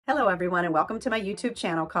Hello everyone, and welcome to my YouTube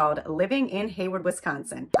channel called Living in Hayward,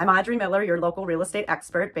 Wisconsin. I'm Audrey Miller, your local real estate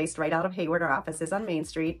expert based right out of Hayward. Our office is on Main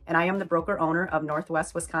Street, and I am the broker owner of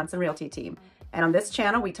Northwest Wisconsin Realty Team. And on this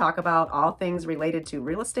channel, we talk about all things related to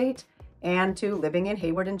real estate and to living in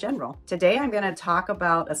Hayward in general. Today, I'm going to talk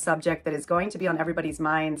about a subject that is going to be on everybody's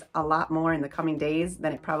minds a lot more in the coming days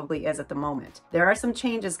than it probably is at the moment. There are some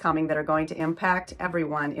changes coming that are going to impact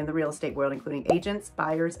everyone in the real estate world, including agents,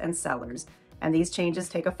 buyers, and sellers. And these changes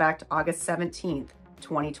take effect August 17th,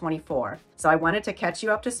 2024. So I wanted to catch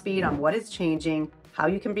you up to speed on what is changing, how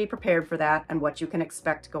you can be prepared for that, and what you can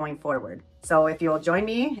expect going forward. So if you'll join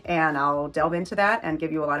me, and I'll delve into that and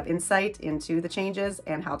give you a lot of insight into the changes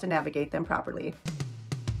and how to navigate them properly.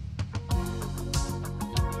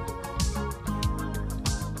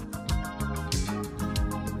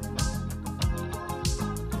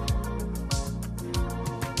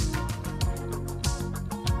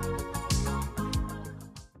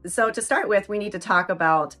 So to start with, we need to talk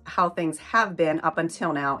about how things have been up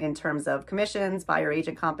until now in terms of commissions, buyer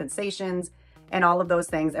agent compensations, and all of those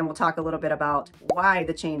things. And we'll talk a little bit about why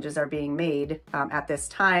the changes are being made at this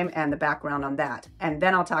time and the background on that. And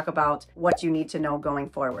then I'll talk about what you need to know going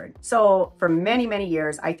forward. So for many, many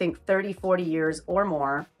years, I think 30, 40 years or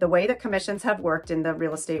more, the way that commissions have worked in the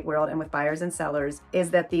real estate world and with buyers and sellers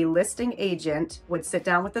is that the listing agent would sit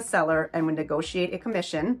down with the seller and would negotiate a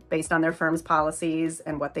commission based on their firm's policies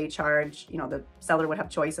and what they charge. You know, the seller would have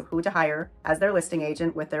choice of who to hire as their listing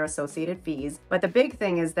agent with their associated fees. But the big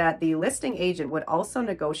thing is that the listing agent would also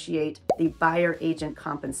negotiate the buyer agent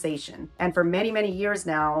compensation. And for many, many years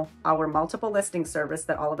now, our multiple listing service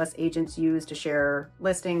that all of us agents use to share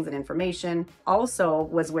listings and information also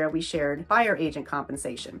was where we shared buyer agent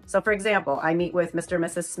compensation. So for example, I meet with Mr. and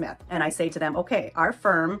Mrs. Smith and I say to them, okay, our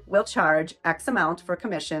firm will charge X amount for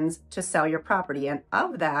commissions to sell your property. And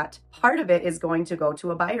of that, part of it is going to go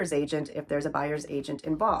to a buyer's agent if there's a buyer's agent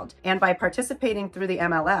involved. And by participating through the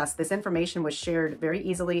MLS, this information was shared very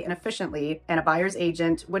easily and efficiently, and a buyer's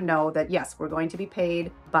agent would know that, yes, we're going to be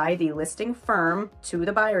paid by the listing firm to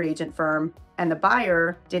the buyer agent firm, and the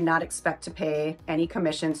buyer did not expect to pay any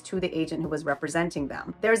commissions to the agent who was representing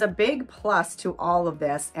them. There's a big plus to all of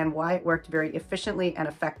this and why it worked very efficiently and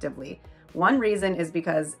effectively. One reason is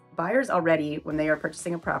because buyers already, when they are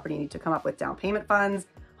purchasing a property, need to come up with down payment funds,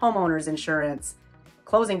 homeowners insurance,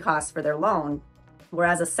 closing costs for their loan,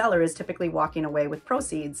 whereas a seller is typically walking away with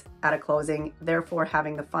proceeds at a closing, therefore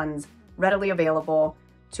having the funds readily available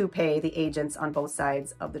to pay the agents on both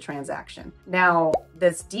sides of the transaction. Now,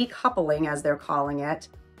 this decoupling, as they're calling it,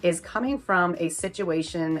 is coming from a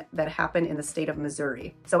situation that happened in the state of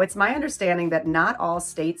Missouri. So it's my understanding that not all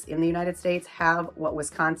states in the United States have what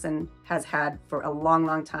Wisconsin has had for a long,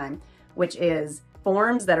 long time, which is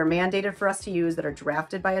forms that are mandated for us to use that are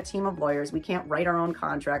drafted by a team of lawyers. We can't write our own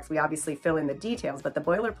contracts. We obviously fill in the details, but the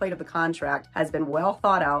boilerplate of the contract has been well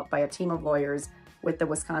thought out by a team of lawyers with the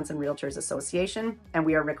Wisconsin Realtors Association, and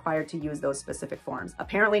we are required to use those specific forms.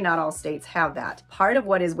 Apparently not all states have that. Part of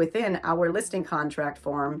what is within our listing contract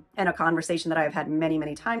form, and a conversation that I've had many,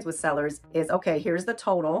 many times with sellers, is, okay, here's the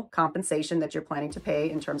total compensation that you're planning to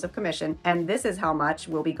pay in terms of commission, and this is how much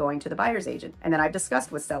will be going to the buyer's agent. And then I've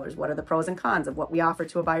discussed with sellers, what are the pros and cons of what we offer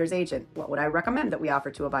to a buyer's agent? What would I recommend that we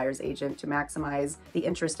offer to a buyer's agent to maximize the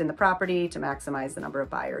interest in the property, to maximize the number of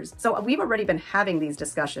buyers? So we've already been having these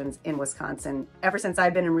discussions in Wisconsin ever since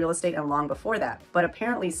I've been in real estate and long before that. But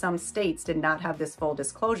apparently some states did not have this full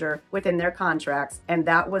disclosure within their contracts, and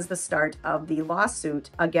that was the start of the lawsuit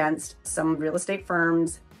against some real estate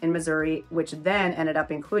firms in Missouri, which then ended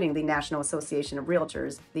up including the National Association of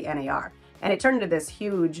Realtors, the NAR. And it turned into this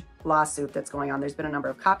huge lawsuit that's going on. There's been a number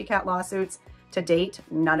of copycat lawsuits. To date,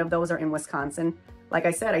 none of those are in Wisconsin. Like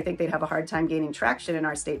I said, I think they'd have a hard time gaining traction in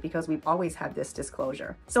our state because we've always had this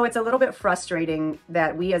disclosure. So it's a little bit frustrating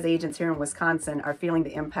that we as agents here in Wisconsin are feeling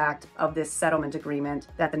the impact of this settlement agreement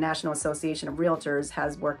that the National Association of Realtors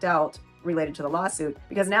has worked out related to the lawsuit,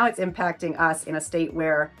 because now it's impacting us in a state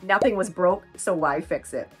where nothing was broke, so why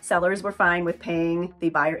fix it? Sellers were fine with paying the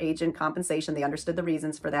buyer agent compensation. They understood the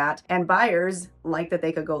reasons for that. And buyers liked that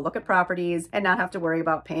they could go look at properties and not have to worry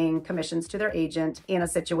about paying commissions to their agent in a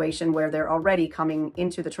situation where they're already coming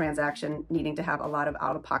into the transaction needing to have a lot of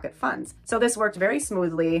out-of-pocket funds. So this worked very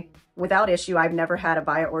smoothly without issue. I've never had a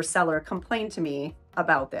buyer or seller complain to me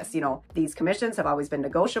about this. You know, these commissions have always been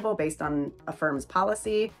negotiable based on a firm's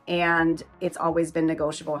policy, and it's always been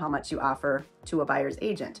negotiable how much you offer to a buyer's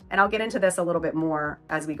agent. And I'll get into this a little bit more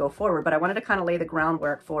as we go forward, but I wanted to kind of lay the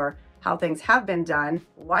groundwork for how things have been done,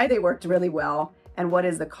 why they worked really well, and what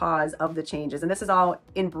is the cause of the changes. And this is all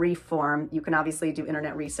in brief form. You can obviously do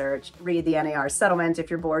internet research, read the NAR settlement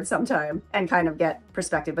if you're bored sometime, and kind of get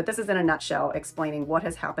perspective. But this is in a nutshell explaining what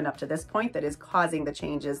has happened up to this point that is causing the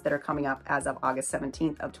changes that are coming up as of August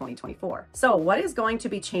 17th of 2024. So what is going to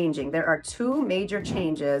be changing? There are two major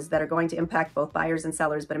changes that are going to impact both buyers and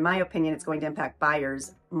sellers, but in my opinion, it's going to impact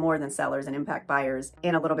buyers more than sellers and impact buyers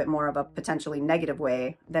in a little bit more of a potentially negative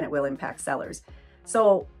way than it will impact sellers.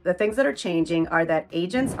 So the things that are changing are that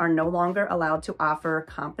agents are no longer allowed to offer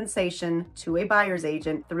compensation to a buyer's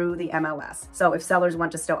agent through the MLS. So if sellers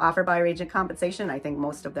want to still offer buyer agent compensation, I think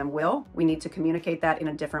most of them will. We need to communicate that in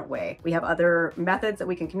a different way. We have other methods that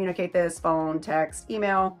we can communicate this: phone, text,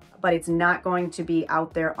 email, but it's not going to be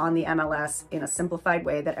out there on the MLS in a simplified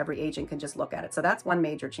way that every agent can just look at it. So that's one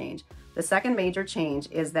major change. The second major change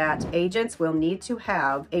is that agents will need to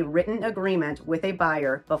have a written agreement with a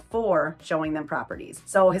buyer before showing them properties.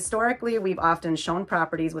 So historically, we've often shown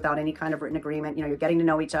properties without any kind of written agreement. You know, you're getting to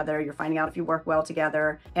know each other, you're finding out if you work well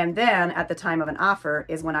together. And then at the time of an offer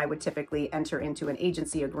is when I would typically enter into an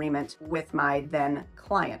agency agreement with my then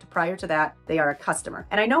client. Prior to that, they are a customer.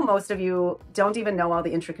 And I know most of you don't even know all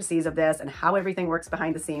the intricacies of this and how everything works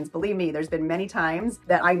behind the scenes. Believe me, there's been many times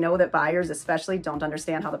that I know that buyers especially don't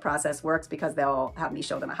understand how the process works, because they'll have me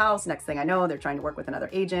show them a house. Next thing I know, they're trying to work with another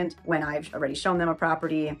agent when I've already shown them a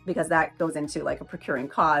property, because that goes into like a procuring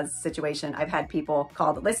cause situation. I've had people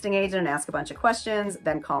call the listing agent and ask a bunch of questions,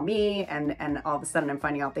 then call me, and all of a sudden I'm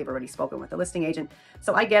finding out they've already spoken with the listing agent.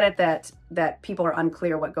 So I get it that people are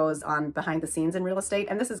unclear what goes on behind the scenes in real estate,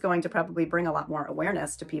 and this is going to probably bring a lot more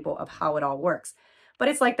awareness to people of how it all works. But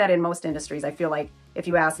it's like that in most industries. I feel like if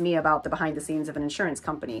you ask me about the behind the scenes of an insurance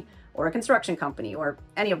company or a construction company or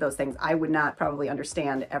any of those things, I would not probably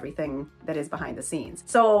understand everything that is behind the scenes.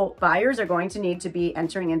 So buyers are going to need to be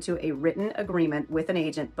entering into a written agreement with an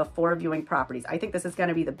agent before viewing properties. I think this is going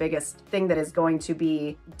to be the biggest thing that is going to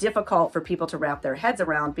be difficult for people to wrap their heads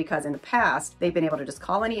around, because in the past, they've been able to just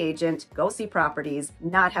call any agent, go see properties,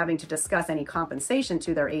 not having to discuss any compensation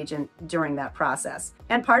to their agent during that process.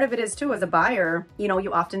 And part of it is too, as a buyer,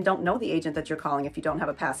 you often don't know the agent that you're calling. If you don't have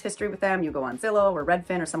a past history with them, you go on Zillow or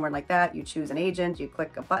Redfin or somewhere like that, you choose an agent, you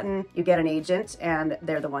click a button, you get an agent, and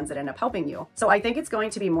they're the ones that end up helping you. So I think it's going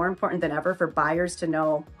to be more important than ever for buyers to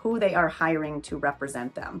know who they are hiring to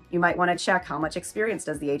represent them. You might want to check how much experience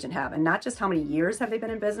does the agent have, and not just how many years have they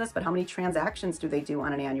been in business, but how many transactions do they do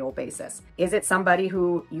on an annual basis. Is it somebody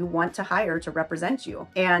who you want to hire to represent you?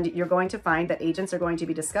 And you're going to find that agents are going to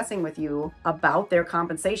be discussing with you about their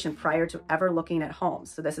compensation prior to ever looking at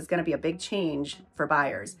homes. So this is going to be a big change for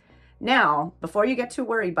buyers. Now, before you get too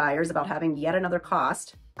worried, buyers, about having yet another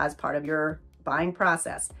cost as part of your buying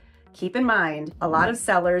process, keep in mind, a lot of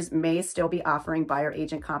sellers may still be offering buyer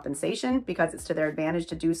agent compensation because it's to their advantage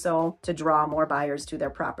to do so to draw more buyers to their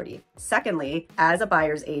property. Secondly, as a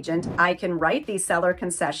buyer's agent, I can write the seller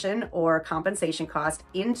concession or compensation cost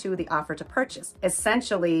into the offer to purchase,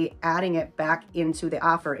 essentially adding it back into the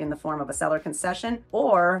offer in the form of a seller concession,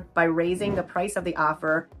 or by raising the price of the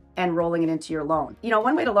offer and rolling it into your loan.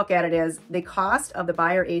 One way to look at it is the cost of the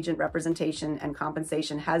buyer agent representation and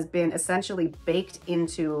compensation has been essentially baked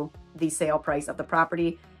into the sale price of the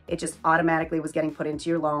property. It just automatically was getting put into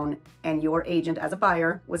your loan, and your agent as a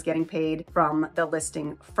buyer was getting paid from the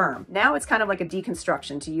listing firm. Now it's kind of like a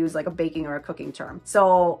deconstruction, to use like a baking or a cooking term.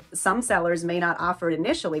 So some sellers may not offer it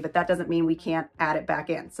initially, but that doesn't mean we can't add it back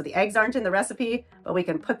in. So the eggs aren't in the recipe, but we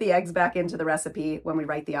can put the eggs back into the recipe when we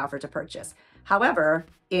write the offer to purchase. However,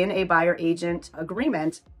 in a buyer agent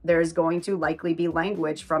agreement, there's going to likely be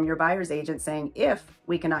language from your buyer's agent saying, if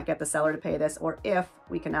we cannot get the seller to pay this, or if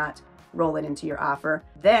we cannot roll it into your offer,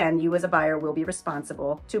 then you as a buyer will be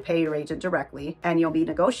responsible to pay your agent directly, and you'll be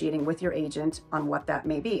negotiating with your agent on what that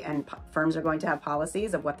may be. And firms are going to have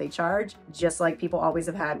policies of what they charge, just like people always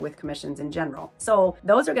have had with commissions in general. So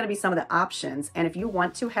those are going to be some of the options. And if you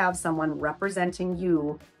want to have someone representing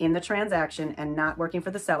you in the transaction and not working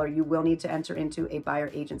for the seller, you will need to enter into a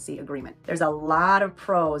buyer agency agreement. There's a lot of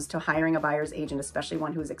pros to hiring a buyer's agent, especially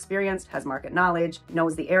one who's experienced, has market knowledge,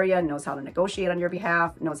 knows the area, knows how to negotiate on your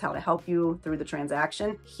behalf, knows how to help you through the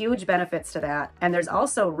transaction. Huge benefits to that. And there's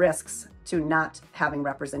also risks to not having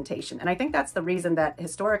representation. And I think that's the reason that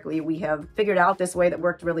historically we have figured out this way that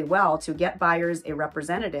worked really well to get buyers a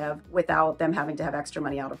representative without them having to have extra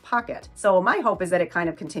money out of pocket. So my hope is that it kind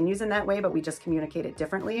of continues in that way, but we just communicate it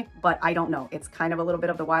differently. But I don't know. It's kind of a little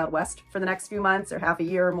bit of the Wild West for the next few months or half a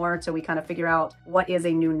year or more till we kind of figure out what is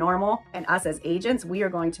a new normal. And us as agents, we are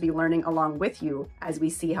going to be learning along with you as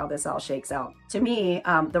we see how this all shakes out. To me,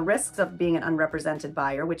 the risks of being an unrepresented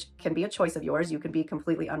buyer, which can be a choice of yours, you could be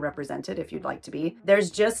completely unrepresented, represented if you'd like to be.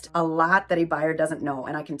 There's just a lot that a buyer doesn't know.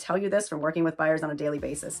 And I can tell you this from working with buyers on a daily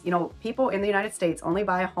basis. You know, people in the United States only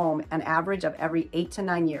buy a home an average of every 8 to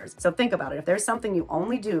 9 years. So think about it. If there's something you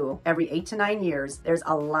only do every 8 to 9 years, there's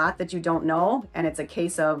a lot that you don't know. And it's a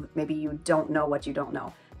case of maybe you don't know what you don't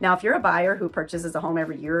know. Now, if you're a buyer who purchases a home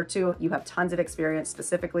every year or two, you have tons of experience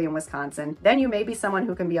specifically in Wisconsin, then you may be someone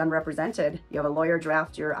who can be unrepresented. You have a lawyer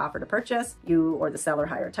draft your offer to purchase, you or the seller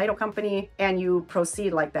hire a title company, and you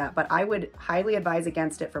proceed like that. But I would highly advise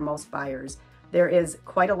against it for most buyers. There is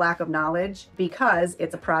quite a lack of knowledge because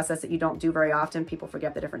it's a process that you don't do very often. People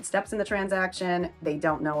forget the different steps in the transaction. They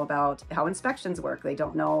don't know about how inspections work. They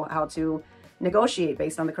don't know how to negotiate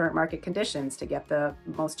based on the current market conditions to get the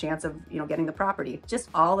most chance of, getting the property. Just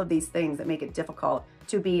all of these things that make it difficult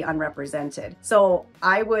to be unrepresented. So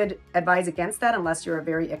I would advise against that unless you're a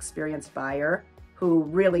very experienced buyer who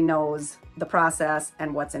really knows the process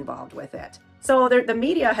and what's involved with it. So the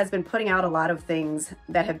media has been putting out a lot of things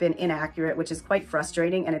that have been inaccurate, which is quite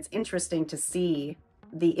frustrating. And it's interesting to see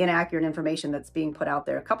the inaccurate information that's being put out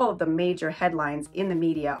there. A couple of the major headlines in the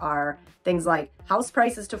media are things like house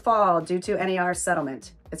prices to fall due to NAR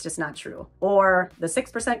settlement. It's just not true. Or the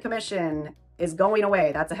 6% commission is going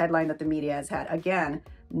away. That's a headline that the media has had. Again,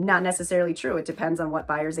 not necessarily true. It depends on what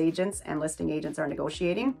buyer's agents and listing agents are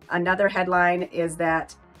negotiating. Another headline is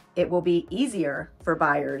that it will be easier for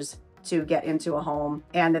buyers to get into a home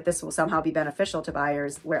and that this will somehow be beneficial to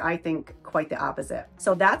buyers, where I think quite the opposite.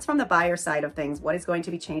 So that's from the buyer side of things, what is going to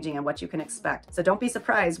be changing and what you can expect. So don't be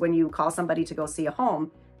surprised when you call somebody to go see a home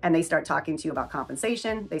and they start talking to you about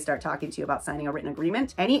compensation, they start talking to you about signing a written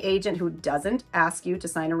agreement. Any agent who doesn't ask you to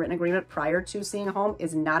sign a written agreement prior to seeing a home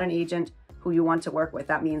is not an agent who you want to work with.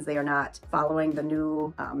 That means they are not following the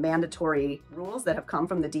new mandatory rules that have come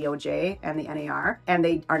from the DOJ and the NAR, and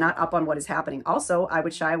they are not up on what is happening. Also, I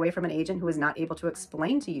would shy away from an agent who is not able to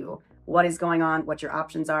explain to you what is going on, what your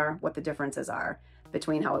options are, what the differences are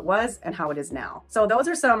between how it was and how it is now. So those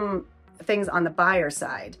are some things on the buyer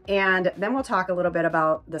side. And then we'll talk a little bit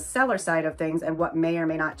about the seller side of things and what may or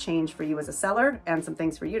may not change for you as a seller and some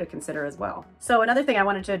things for you to consider as well. So another thing I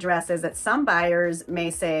wanted to address is that some buyers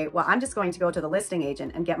may say, well, I'm just going to go to the listing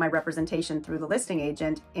agent and get my representation through the listing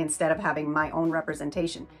agent instead of having my own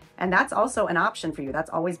representation. And that's also an option for you.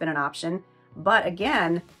 That's always been an option. But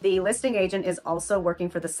again, the listing agent is also working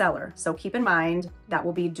for the seller. So keep in mind that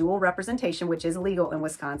will be dual representation, which is legal in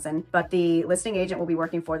Wisconsin, but the listing agent will be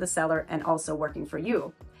working for the seller and also working for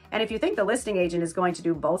you. And if you think the listing agent is going to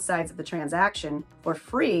do both sides of the transaction for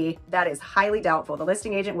free, that is highly doubtful. The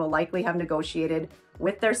listing agent will likely have negotiated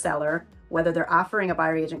with their seller whether they're offering a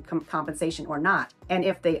buyer agent compensation or not. And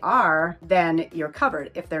if they are, then you're covered.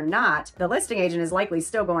 If they're not, the listing agent is likely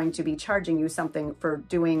still going to be charging you something for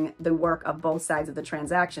doing the work of both sides of the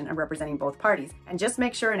transaction and representing both parties. And just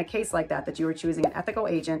make sure in a case like that, that you are choosing an ethical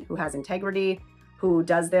agent who has integrity, who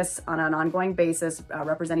does this on an ongoing basis,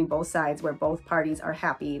 representing both sides where both parties are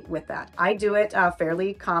happy with that. I do it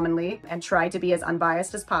fairly commonly and try to be as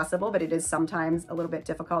unbiased as possible, but it is sometimes a little bit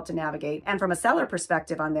difficult to navigate. And from a seller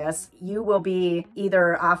perspective on this, you will be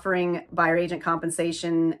either offering buyer agent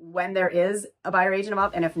compensation when there is a buyer agent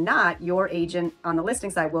involved, and if not, your agent on the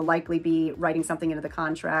listing side will likely be writing something into the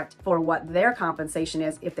contract for what their compensation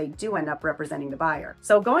is if they do end up representing the buyer.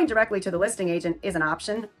 So going directly to the listing agent is an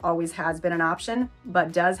option, always has been an option,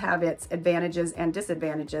 but does have its advantages and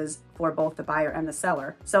disadvantages for both the buyer and the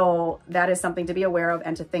seller. So that is something to be aware of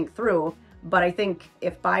and to think through. But I think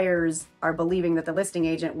if buyers are believing that the listing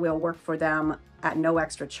agent will work for them at no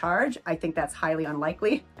extra charge, I think that's highly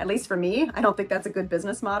unlikely. At least for me, I don't think that's a good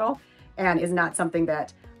business model and is not something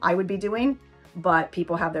that I would be doing. But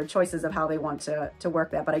people have their choices of how they want to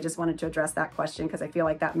work that. But I just wanted to address that question because I feel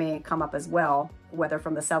like that may come up as well, whether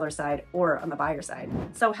from the seller side or on the buyer side.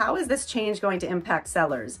 So how is this change going to impact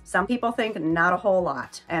sellers? Some people think not a whole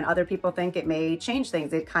lot, and other people think it may change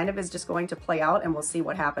things. It kind of is just going to play out and we'll see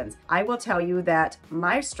what happens. I will tell you that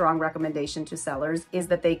my strong recommendation to sellers is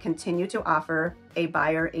that they continue to offer a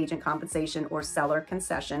buyer agent compensation or seller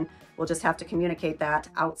concession. We'll just have to communicate that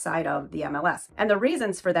outside of the MLS. And the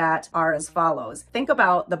reasons for that are as follows. Think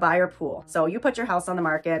about the buyer pool. So you put your house on the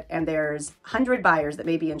market and there's 100 buyers that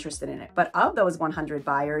may be interested in it. But of those 100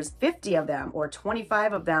 buyers, 50 of them or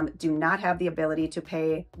 25 of them do not have the ability to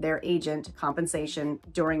pay their agent compensation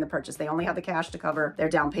during the purchase. They only have the cash to cover their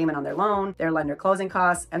down payment on their loan, their lender closing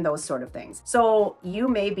costs, and those sort of things. So you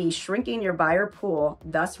may be shrinking your buyer pool,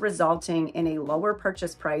 thus resulting in a lower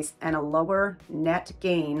purchase price and a lower net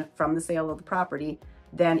gain from the sale of the property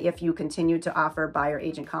than if you continue to offer buyer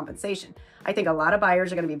agent compensation. I think a lot of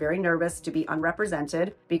buyers are going to be very nervous to be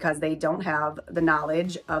unrepresented because they don't have the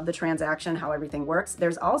knowledge of the transaction, how everything works.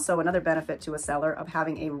 There's also another benefit to a seller of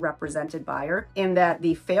having a represented buyer in that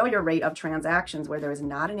the failure rate of transactions where there is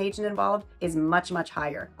not an agent involved is much, much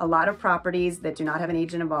higher. A lot of properties that do not have an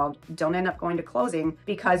agent involved don't end up going to closing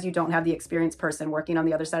because you don't have the experienced person working on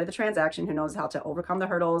the other side of the transaction who knows how to overcome the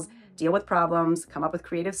hurdles, deal with problems, come up with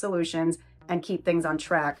creative solutions, and keep things on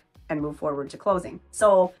track and move forward to closing.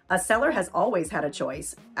 So a seller has always had a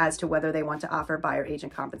choice as to whether they want to offer buyer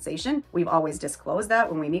agent compensation. We've always disclosed that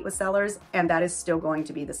when we meet with sellers, and that is still going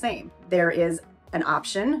to be the same. There is an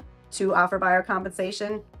option to offer buyer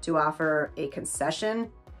compensation, to offer a concession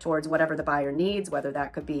towards whatever the buyer needs, whether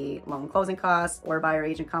that could be loan closing costs or buyer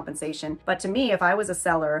agent compensation. But to me, if I was a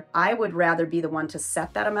seller, I would rather be the one to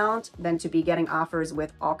set that amount than to be getting offers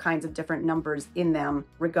with all kinds of different numbers in them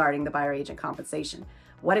regarding the buyer agent compensation.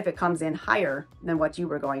 What if it comes in higher than what you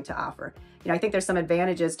were going to offer? I think there's some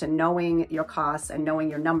advantages to knowing your costs and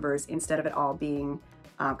knowing your numbers instead of it all being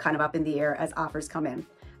kind of up in the air as offers come in.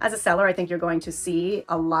 As a seller, I think you're going to see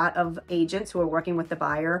a lot of agents who are working with the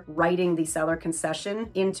buyer writing the seller concession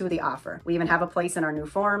into the offer. We even have a place in our new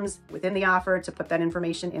forms within the offer to put that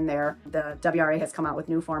information in there. The WRA has come out with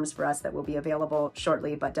new forms for us that will be available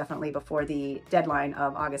shortly, but definitely before the deadline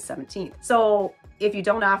of August 17th. So if you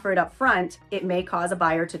don't offer it up front, it may cause a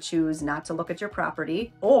buyer to choose not to look at your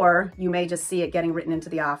property, or you may just see it getting written into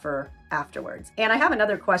the offer afterwards. And I have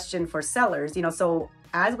another question for sellers, so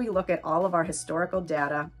as we look at all of our historical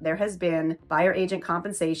data, there has been buyer agent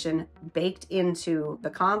compensation baked into the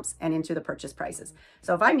comps and into the purchase prices.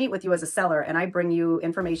 So if I meet with you as a seller and I bring you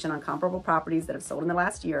information on comparable properties that have sold in the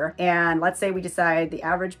last year, and let's say we decide the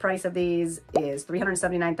average price of these is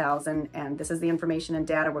 $379,000, and this is the information and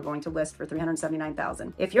data we're going to list for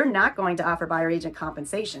 $379,000. If you're not going to offer buyer agent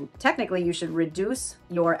compensation, technically you should reduce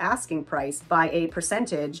your asking price by a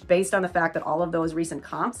percentage based on the fact that all of those recent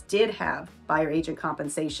comps did have buyer agent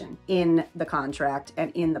compensation in the contract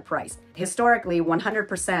and in the price. Historically,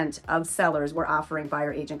 100% of sellers were offering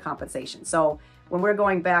buyer agent compensation. So when we're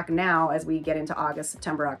going back now, as we get into August,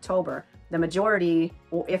 September, October, the majority,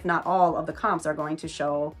 or if not all, of the comps are going to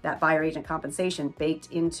show that buyer agent compensation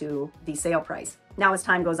baked into the sale price. Now, as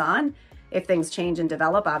time goes on, if things change and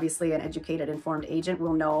develop, obviously an educated, informed agent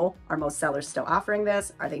will know, are most sellers still offering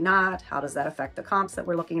this? Are they not? How does that affect the comps that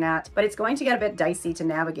we're looking at? But it's going to get a bit dicey to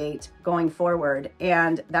navigate going forward.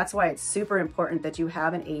 And that's why it's super important that you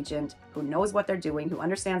have an agent who knows what they're doing, who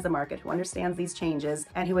understands the market, who understands these changes,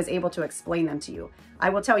 and who is able to explain them to you. I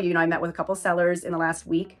will tell you, I met with a couple sellers in the last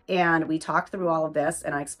week, and we talked through all of this,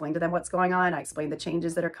 and I explained to them what's going on. I explained the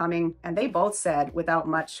changes that are coming, and they both said, without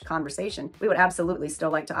much conversation, we would absolutely still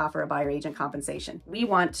like to offer a buyer agent compensation. We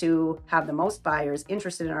want to have the most buyers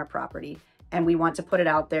interested in our property, and we want to put it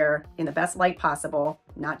out there in the best light possible,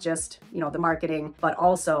 not just, the marketing, but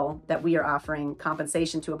also that we are offering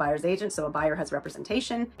compensation to a buyer's agent so a buyer has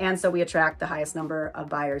representation, and so we attract the highest number of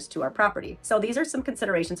buyers to our property. So these are some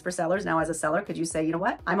considerations for sellers. Now, as a seller, could you say, you know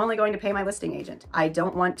what? I'm only going to pay my listing agent. I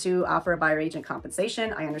don't want to offer a buyer agent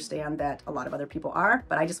compensation. I understand that a lot of other people are,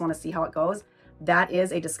 but I just want to see how it goes. That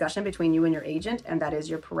is a discussion between you and your agent, and that is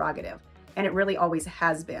your prerogative. And it really always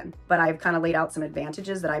has been. But I've kind of laid out some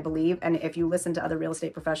advantages that I believe. And if you listen to other real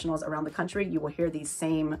estate professionals around the country, you will hear these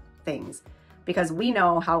same things. Because we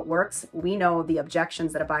know how it works. We know the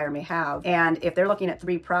objections that a buyer may have. And if they're looking at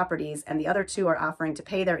 3 properties and the other 2 are offering to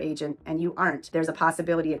pay their agent and you aren't, there's a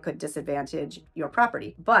possibility it could disadvantage your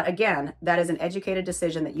property. But again, that is an educated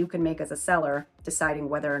decision that you can make as a seller, deciding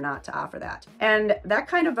whether or not to offer that. And that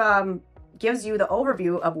kind of gives you the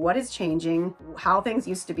overview of what is changing, how things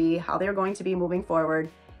used to be, how they're going to be moving forward,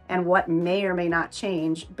 and what may or may not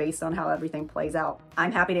change based on how everything plays out.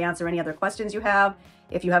 I'm happy to answer any other questions you have.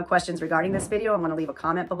 If you have questions regarding this video and want to leave a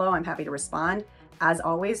comment below, I'm happy to respond. As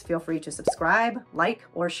always, feel free to subscribe, like,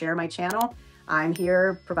 or share my channel. I'm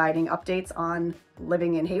here providing updates on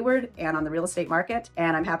living in Hayward and on the real estate market,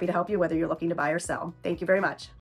 and I'm happy to help you whether you're looking to buy or sell. Thank you very much.